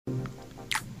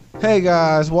Hey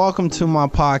guys, welcome to my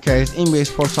podcast, NBA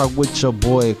Sports Talk with your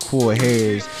boy Cool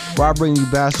Hairs, where I bring you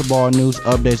basketball news,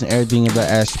 updates, and everything in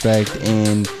that aspect.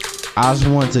 And I just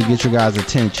wanted to get your guys'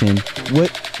 attention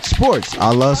with sports.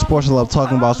 I love sports. I love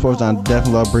talking about sports. And I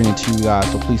definitely love bringing it to you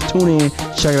guys. So please tune in,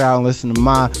 check it out, and listen to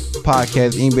my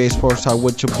podcast, NBA Sports Talk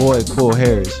with your boy Cool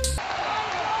Hairs.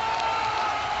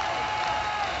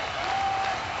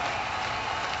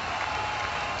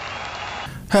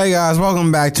 Hey guys,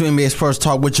 welcome back to NBA Sports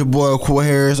Talk with your boy Cool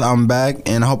Hairs. I'm back,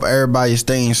 and I hope everybody's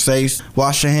staying safe.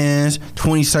 Wash your hands,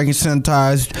 20 seconds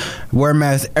sanitized, wear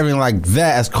masks, everything like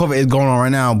that as COVID is going on right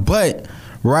now. But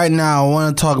right now, I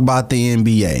want to talk about the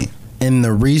NBA and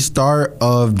the restart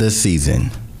of the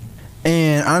season.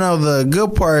 And I know the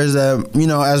good part is that,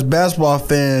 as basketball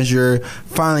fans, you're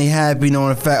finally happy knowing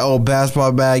the fact,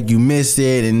 basketball back, you missed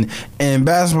it. And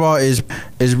basketball is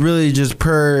really just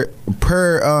per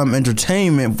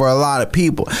entertainment for a lot of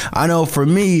people. I know for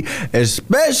me,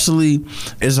 especially,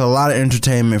 it's a lot of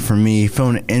entertainment for me.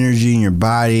 Feeling the energy in your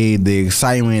body, the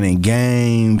excitement in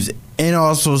games, and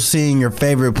also seeing your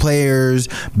favorite players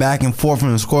back and forth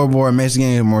from the scoreboard makes the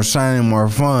game more exciting, more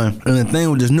fun. And the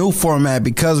thing with this new format,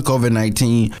 because of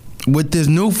COVID-19,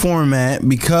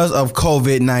 because of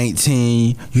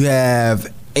COVID-19, you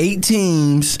have 8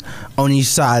 teams on each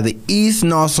side, the East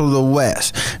and also the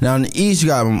West. Now in the East, you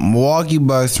got Milwaukee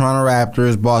Bucks, Toronto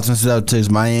Raptors, Boston Celtics,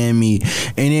 Miami,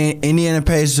 Indiana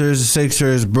Pacers,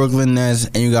 Sixers, Brooklyn Nets,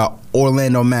 and you got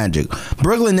Orlando Magic.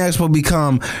 Brooklyn Nets will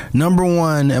become number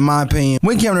one, in my opinion,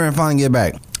 when Kevin Durant finally get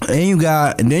back. And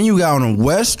then you got on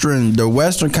the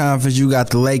Western Conference, you got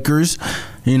the Lakers.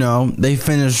 They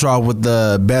finished off with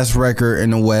the best record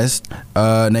in the West.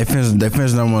 And they finished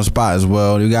number one spot as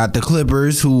well. You got the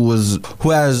Clippers, who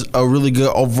has a really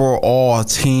good overall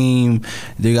team.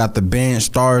 They got the bench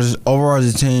stars. Overall,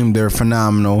 as a team, they're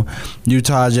phenomenal.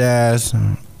 Utah Jazz,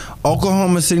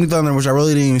 Oklahoma City Thunder, which I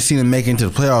really didn't even see them make into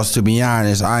the playoffs, to be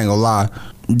honest. I ain't gonna lie.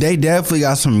 They definitely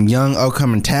got some young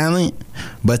upcoming talent,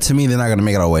 but to me, they're not going to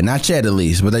make it all the way. Not yet, at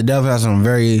least, but they definitely have some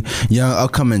very young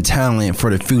upcoming talent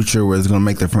for the future where it's going to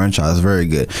make the franchise very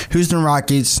good. Houston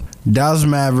Rockets, Dallas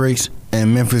Mavericks,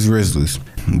 and Memphis Grizzlies.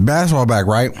 Basketball back,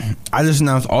 right? I just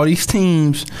announced all these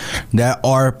teams that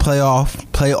are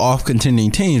playoff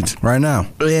contending teams right now.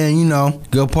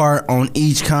 And, good part on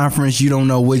each conference, you don't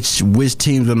know which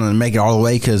team's going to make it all the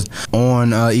way, because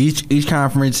on each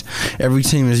conference, every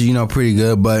team is, pretty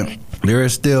good. But there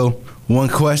is still one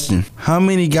question. How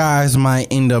many guys might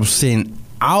end up sitting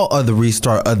out of the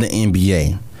restart of the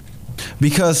NBA?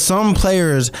 Because some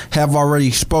players have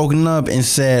already spoken up and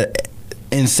said,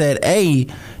 hey,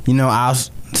 I'll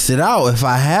sit out if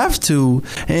I have to.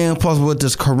 And plus with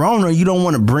this corona, you don't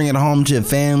want to bring it home to your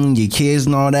family, your kids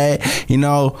and all that.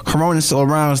 Corona's still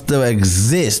around, still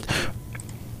exists.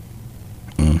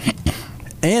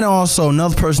 And also,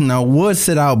 another person that would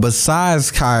sit out besides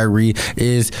Kyrie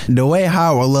is Dwight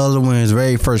Howard. Loved to win his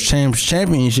very first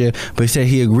championship, but he said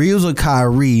he agrees with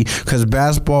Kyrie because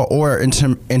basketball or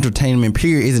entertainment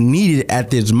period isn't needed at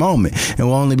this moment. It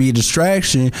will only be a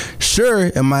distraction.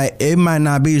 Sure, it might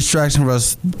not be a distraction for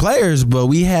us players, but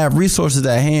we have resources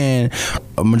at hand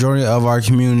a majority of our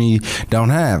community don't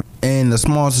have. And the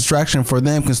smallest distraction for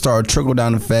them can start a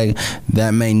trickle-down effect that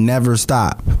may never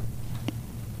stop.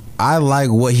 I like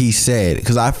what he said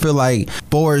because I feel like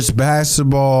sports,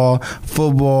 basketball,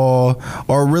 football,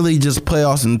 or really just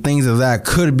playoffs and things of that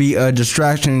could be a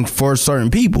distraction for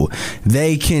certain people.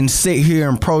 They can sit here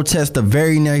and protest the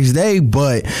very next day,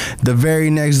 but the very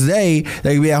next day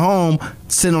they can be at home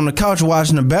sitting on the couch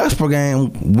watching a basketball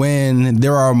game when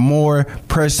there are more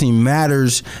pressing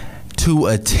matters to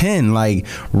attend. Like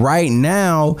right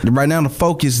now the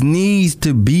focus needs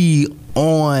to be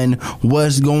on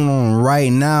what's going on right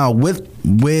now with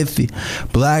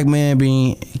black men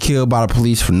being killed by the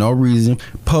police for no reason,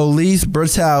 police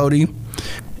brutality.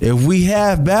 If we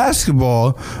have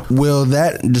basketball, will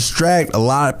that distract a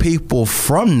lot of people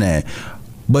from that?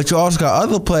 But you also got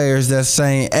other players that's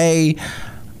saying, hey,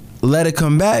 let it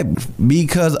come back,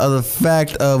 because of the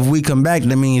fact of we come back,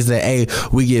 that means that, hey,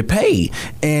 we get paid.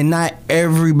 And not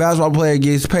every basketball player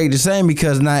gets paid the same,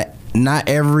 because not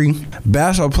every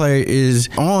basketball player is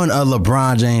on a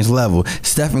LeBron James level,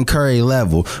 Stephen Curry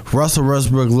level, Russell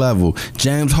Westbrook level,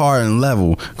 James Harden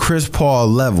level, Chris Paul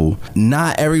level.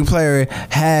 Not every player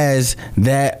has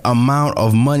that amount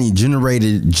of money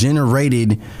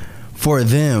generated for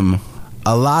them.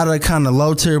 A lot of kind of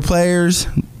low tier players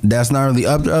that's not really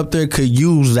up there could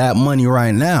use that money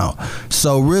right now.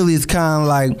 So really it's kind of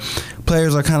like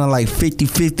players are kind of like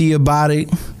 50-50 about it,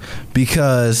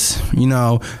 because, you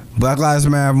know, Black Lives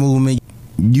Matter movement,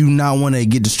 you not want to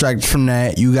get distracted from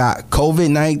that. You got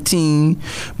COVID-19,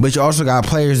 but you also got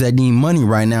players that need money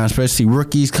right now, especially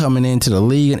rookies coming into the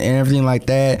league and everything like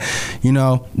that. You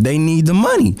know, they need the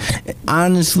money.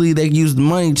 Honestly, they use the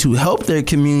money to help their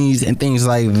communities and things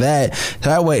like that.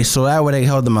 That way they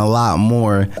help them a lot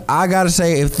more. I gotta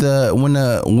say, when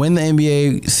the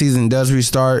NBA season does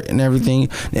restart and everything,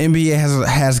 the NBA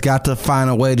has got to find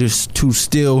a way to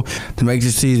make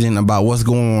the season about what's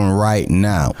going on right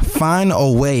now. Find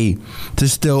a way to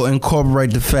still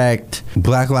incorporate the fact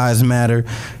Black Lives Matter.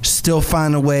 Still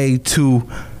find a way to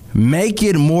make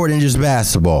it more than just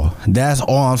basketball. That's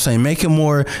all I'm saying. Make it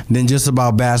more than just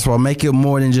about basketball. Make it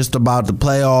more than just about the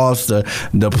playoffs, the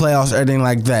playoffs, everything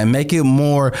like that. Make it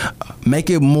more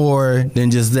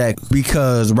than just that,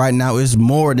 because right now it's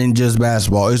more than just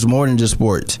basketball. It's more than just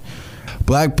sports.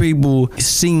 Black people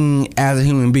seen as a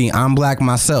human being. I'm black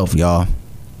myself, y'all.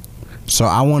 So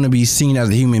I want to be seen as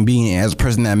a human being, as a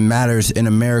person that matters in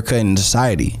America and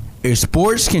society. If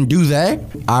sports can do that,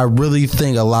 I really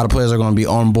think a lot of players are going to be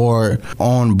on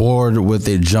board with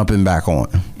it jumping back on.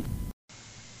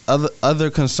 Other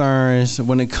concerns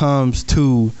when it comes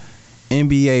to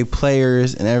NBA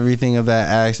players and everything of that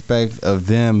aspect of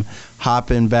them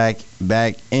hopping back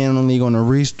in the league on a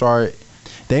restart.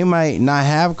 They might not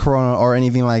have corona or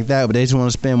anything like that, but they just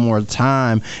want to spend more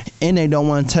time, and they don't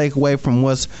want to take away from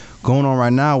what's going on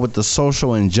right now with the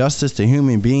social injustice to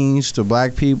human beings, to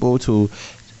black people, to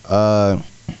of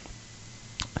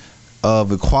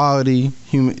equality,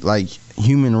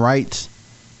 human rights,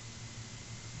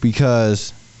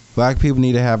 because black people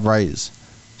need to have rights.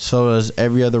 So does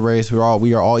every other race. We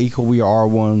are all equal. We are all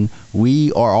one.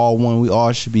 We are all one. We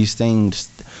all should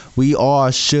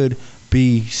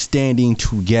be standing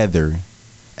together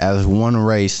as one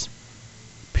race.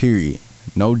 Period.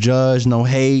 No judge, no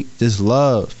hate, just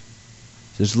love.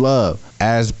 Just love.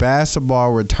 As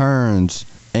basketball returns,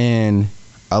 and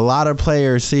a lot of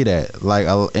players see that. A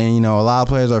lot of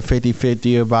players are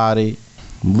 50-50 about it.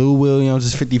 Lou Williams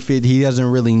is 50-50. He doesn't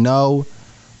really know.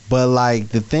 But,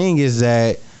 the thing is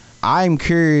that I'm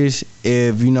curious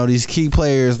if, these key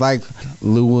players like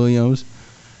Lou Williams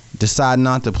decide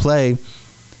not to play,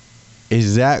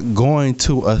 is that going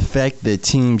to affect the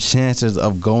team's chances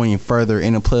of going further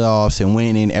in the playoffs and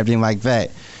winning and everything like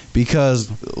that? Because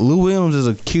Lou Williams is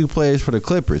a key player for the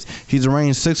Clippers. He's the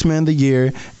reigning Sixth Man of the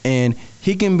Year, and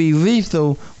he can be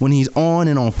lethal when he's on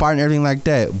and on fire and everything like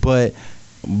that. But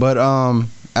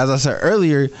as I said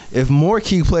earlier, if more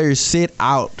key players sit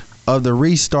out of the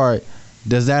restart,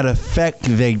 does that affect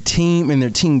their team and their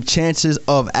team chances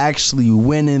of actually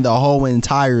winning the whole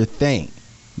entire thing?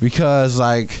 Because,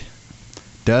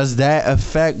 does that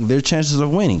affect their chances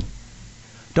of winning?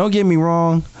 Don't get me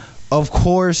wrong. Of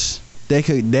course, they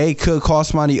could call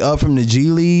somebody up from the G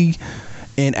League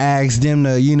and ask them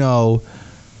to,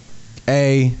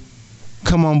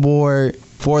 come on board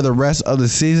for the rest of the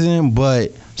season.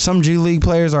 But some G League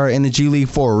players are in the G League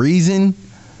for a reason.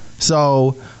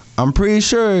 So I'm pretty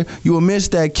sure you will miss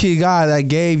that key guy that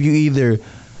gave you either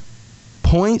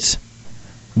points,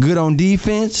 good on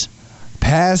defense,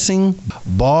 passing,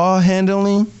 ball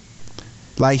handling.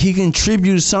 He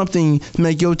contributed something to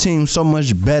make your team so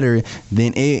much better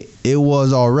than it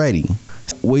was already.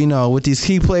 With these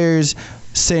key players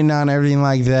sitting down and everything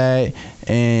like that,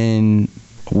 and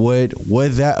would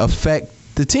that affect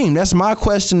the team? That's my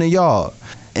question to y'all.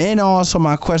 And also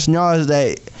my question to y'all is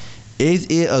that, is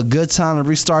it a good time to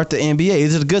restart the NBA?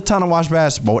 Is it a good time to watch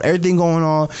basketball? With everything going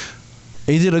on,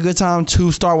 is it a good time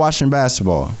to start watching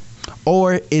basketball?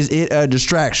 Or is it a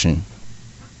distraction?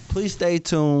 Please stay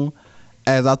tuned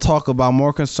as I talk about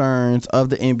more concerns of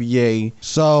the NBA.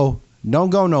 So don't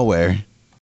go nowhere.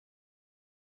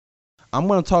 I'm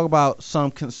going to talk about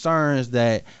some concerns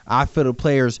that I feel the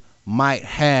players might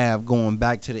have going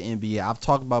back to the NBA. I've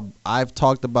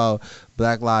talked about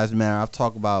Black Lives Matter. I've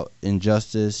talked about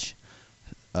injustice,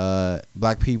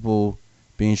 black people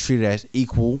being treated as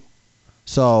equal.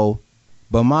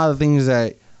 But my other thing is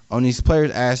that on these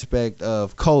players' aspect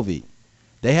of COVID,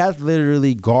 they have to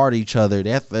literally guard each other.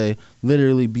 They have to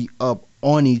literally be up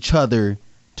on each other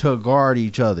to guard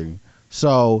each other.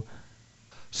 So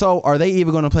are they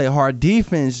even going to play hard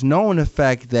defense, knowing the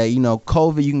fact that,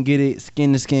 COVID, you can get it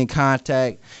skin-to-skin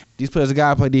contact? These players got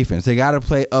to play defense. They got to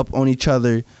play up on each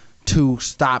other to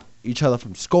stop each other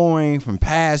from scoring, from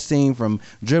passing, from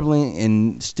dribbling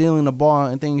and stealing the ball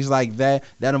and things like that.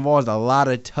 That involves a lot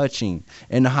of touching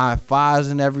and the high fives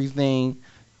and everything.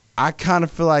 I kind of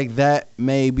feel like that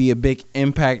may be a big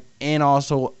impact and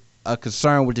also a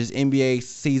concern with this NBA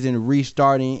season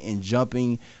restarting and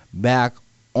jumping back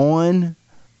on.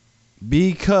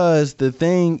 Because the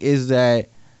thing is that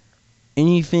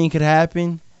anything could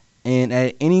happen, and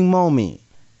at any moment,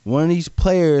 one of these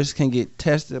players can get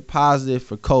tested positive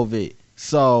for COVID.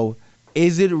 So,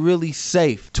 is it really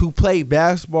safe to play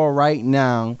basketball right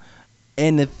now?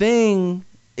 And the thing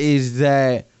is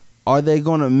that, are they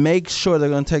going to make sure they're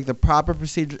going to take the proper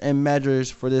procedures and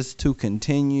measures for this to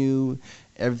continue,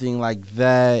 everything like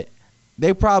that?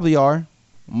 They probably are,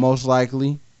 most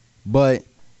likely. But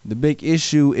the big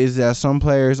issue is that some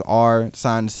players are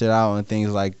deciding to sit out and things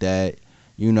like that.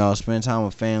 You know, spend time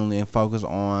with family and focus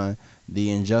on the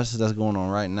injustice that's going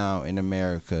on right now in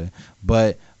America.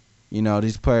 But, you know,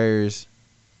 these players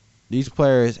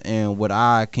and what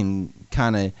I can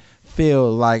kind of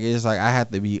feel like it's like I have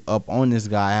to be up on this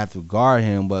guy. I have to guard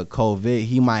him. But COVID,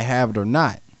 he might have it or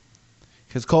not.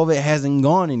 Because COVID hasn't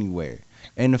gone anywhere.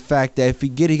 And the fact that if he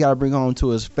get it, he got to bring home to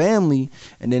his family,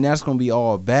 and then that's going to be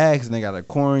all bad because they got to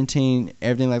quarantine,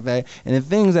 everything like that. And the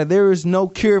thing is that there is no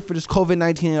cure for this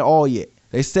COVID-19 at all yet.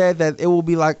 They said that it will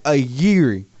be like a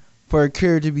year for a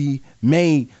cure to be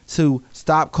made to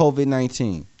stop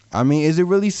COVID-19. I mean, is it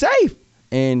really safe?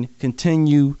 And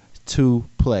continue to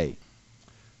play.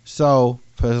 So,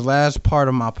 for the last part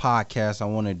of my podcast, I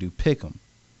want to do Pick'em,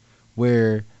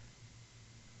 where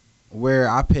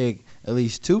I pick at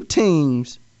least two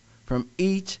teams from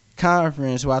each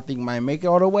conference who I think might make it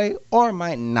all the way or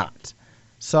might not.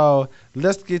 So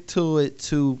let's get to it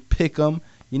to pick them.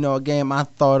 You know, a game I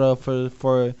thought of for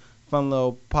a fun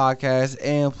little podcast.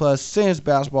 And plus, since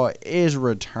basketball is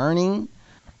returning,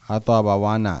 I thought about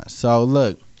why not. So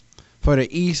look, for the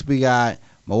East, we got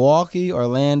Milwaukee,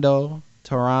 Orlando,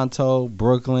 Toronto,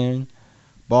 Brooklyn,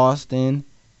 Boston,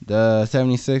 the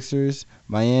 76ers,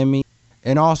 Miami,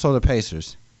 and also the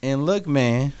Pacers. And look,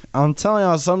 man, I'm telling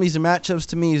y'all, some of these matchups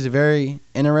to me is very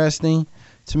interesting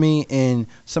to me, and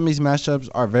some of these matchups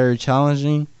are very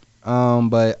challenging.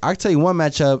 But I can tell you one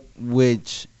matchup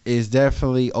which is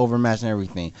definitely overmatching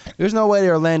everything. There's no way that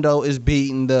Orlando is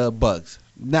beating the Bucks.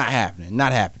 Not happening.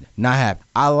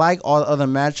 I like all the other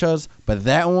matchups, but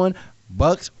that one,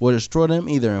 Bucks will destroy them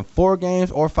either in 4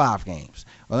 games or 5 games.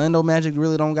 Orlando Magic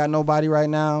really don't got nobody right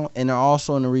now, and they're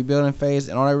also in the rebuilding phase.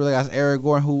 And all they really got is Eric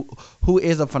Gordon, who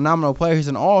is a phenomenal player. He's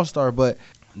an all-star, but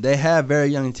they have very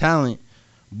young talent,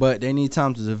 but they need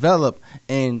time to develop.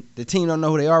 And the team don't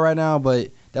know who they are right now, but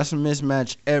that's a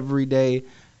mismatch every day.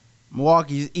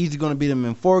 Milwaukee's either going to beat them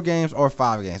in 4 games or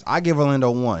 5 games. I give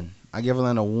Orlando 1. I give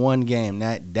Orlando 1 game.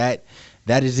 That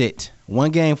is it.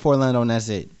 1 game for Orlando, and that's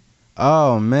it.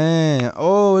 Oh, man.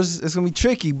 Oh, it's going to be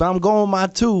tricky, but I'm going with my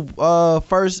 2.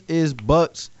 First is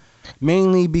Bucks,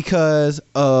 mainly because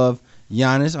of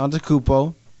Giannis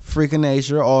Antetokounmpo, freak of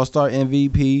nature, all-star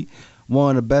MVP,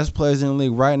 one of the best players in the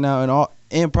league right now,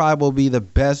 and probably will be the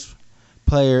best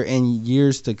player in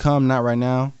years to come. Not right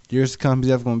now. Years to come, he's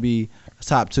definitely going to be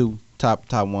top 2, top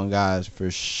 1 guys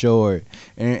for sure.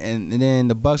 And then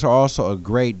the Bucks are also a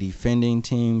great defending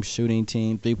team, shooting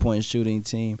team, 3-point shooting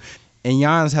team. And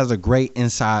Giannis has a great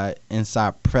inside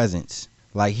presence.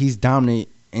 Like, he's dominant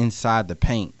inside the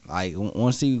paint. Like,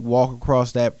 once he walk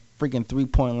across that freaking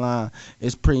 3-point line,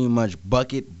 it's pretty much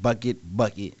bucket.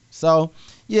 So,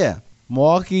 yeah,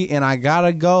 Milwaukee, and I got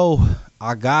to go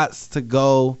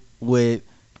with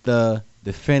the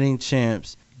defending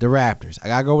champs, the Raptors. I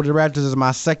got to go with the Raptors as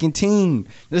my second team.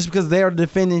 Just because they are the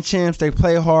defending champs. They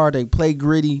play hard. They play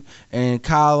gritty. And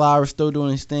Kyle Lowry is still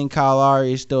doing his thing. Kyle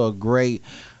Lowry is still a great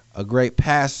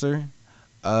passer,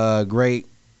 a great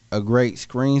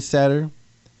screen setter,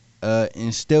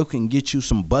 and still can get you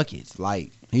some buckets.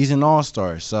 Like, he's an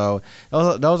all-star. So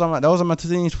those are my 2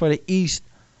 teams for the East,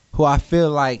 who I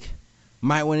feel like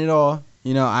might win it all.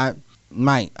 You know, I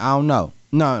don't know.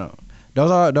 No.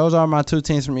 Those are my 2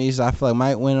 teams from the East. I feel like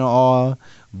might win it all.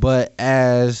 But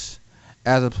as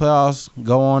the playoffs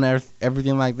go on,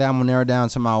 everything like that, I'm gonna narrow down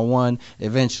to my 1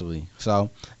 eventually. So,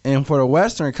 and for the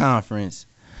Western Conference,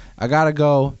 I gotta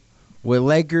go with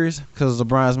Lakers because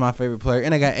LeBron is my favorite player,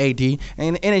 and they got AD,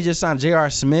 and they just signed J.R.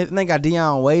 Smith, and they got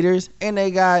Deion Waiters, and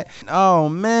they got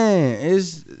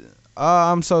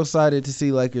I'm so excited to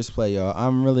see Lakers play, y'all.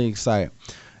 I'm really excited.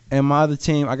 And my other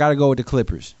team, I gotta go with the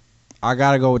Clippers. I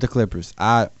gotta go with the Clippers,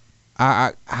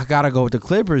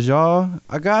 y'all.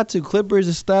 I got to. Clippers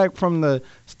is stacked from the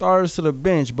starters to the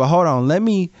bench. But hold on, let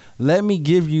me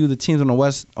give you the teams on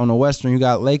the Western. You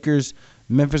got Lakers,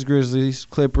 Memphis Grizzlies,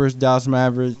 Clippers, Dallas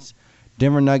Mavericks,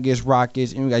 Denver Nuggets,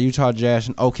 Rockets, and we got Utah Jazz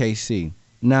and OKC.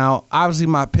 Now, obviously,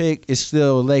 my pick is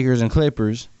still Lakers and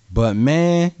Clippers, but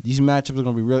man, these matchups are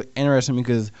gonna be really interesting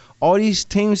because all these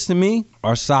teams to me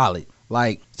are solid.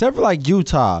 Like, except for like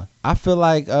Utah, I feel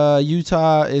like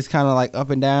Utah is kind of like up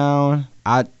and down.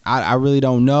 I really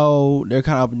don't know. They're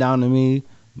kind of up and down to me.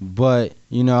 but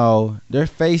they're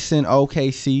facing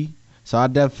OKC, so I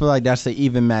definitely feel like that's an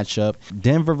even matchup.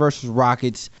 Denver versus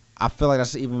Rockets, I feel like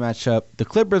that's an even matchup. The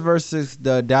Clippers versus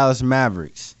the Dallas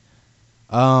Mavericks.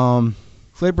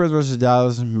 Clippers versus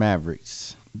Dallas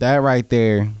Mavericks. That right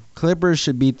there, Clippers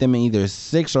should beat them in either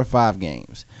 6 or 5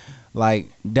 games. Like,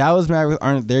 Dallas Mavericks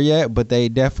aren't there yet, but they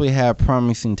definitely have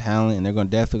promising talent, and they're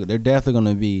definitely going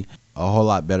to be a whole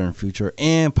lot better in the future,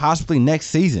 and possibly next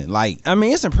season. Like, I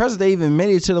mean, it's impressive they even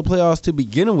made it to the playoffs to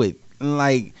begin with.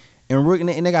 And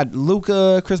and they got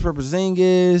Luka, Kristaps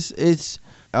Porzingis. It's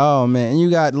man, and you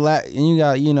got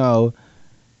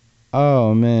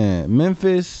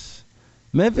Memphis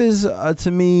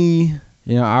to me.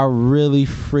 I really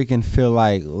freaking feel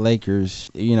like Lakers,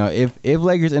 if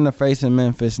Lakers end up facing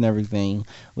Memphis and everything,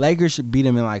 Lakers should beat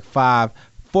them in like 4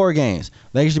 games.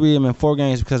 Lakers should beat them in 4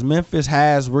 games because Memphis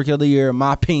has Rookie of the Year, in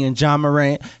my opinion, Ja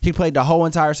Morant. He played the whole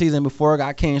entire season before it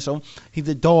got canceled. He's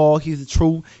a dog. He's the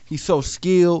truth. He's so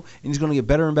skilled, and he's going to get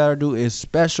better and better. Dude is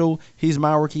special. He's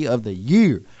my Rookie of the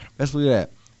Year. Let's look at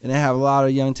that. And they have a lot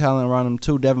of young talent around them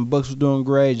too. Devin Books was doing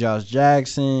great. Josh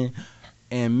Jackson.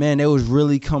 And, man, it was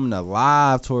really coming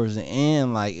alive towards the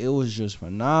end. Like, it was just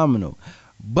phenomenal.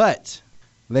 But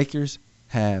Lakers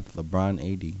have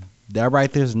LeBron AD. That right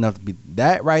there is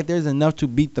enough to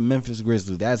beat the Memphis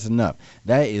Grizzlies. That's enough.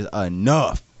 That is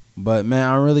enough. But, man,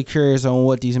 I'm really curious on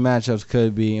what these matchups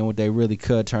could be and what they really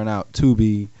could turn out to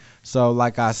be. So,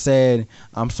 like I said,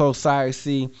 I'm so excited to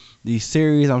see these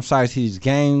series. I'm excited to see these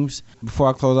games. Before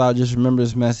I close out, just remember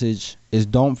this message is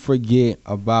don't forget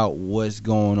about what's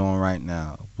going on right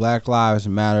now. Black Lives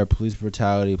Matter, police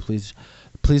brutality, police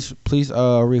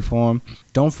reform.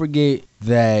 Don't forget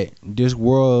that this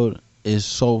world is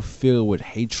so filled with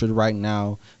hatred right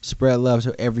now. Spread love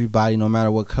to everybody, no matter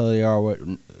what color they are,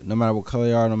 no matter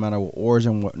what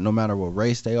origin, no matter what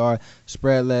race they are.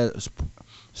 Spread love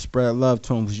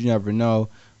to them, because you never know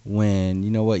when,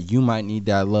 you might need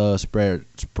that love spread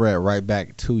right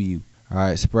back to you. All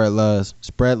right, spread love,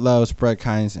 spread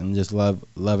kindness, and just love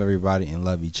everybody and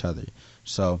love each other.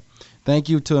 So, thank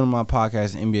you for tuning in my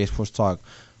podcast, NBA Sports Talk,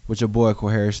 with your boy, Cole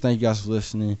Harris. Thank you guys for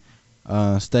listening.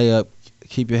 Stay up,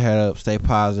 keep your head up, stay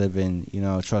positive, and,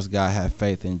 trust God, have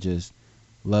faith, and just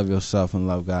love yourself and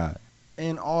love God.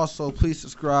 And also, please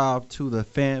subscribe to the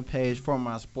fan page for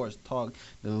my sports talk.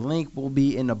 The link will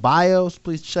be in the bios.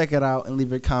 Please check it out and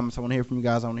leave your comments. I want to hear from you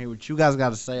guys. I want to hear what you guys got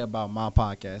to say about my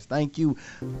podcast. Thank you.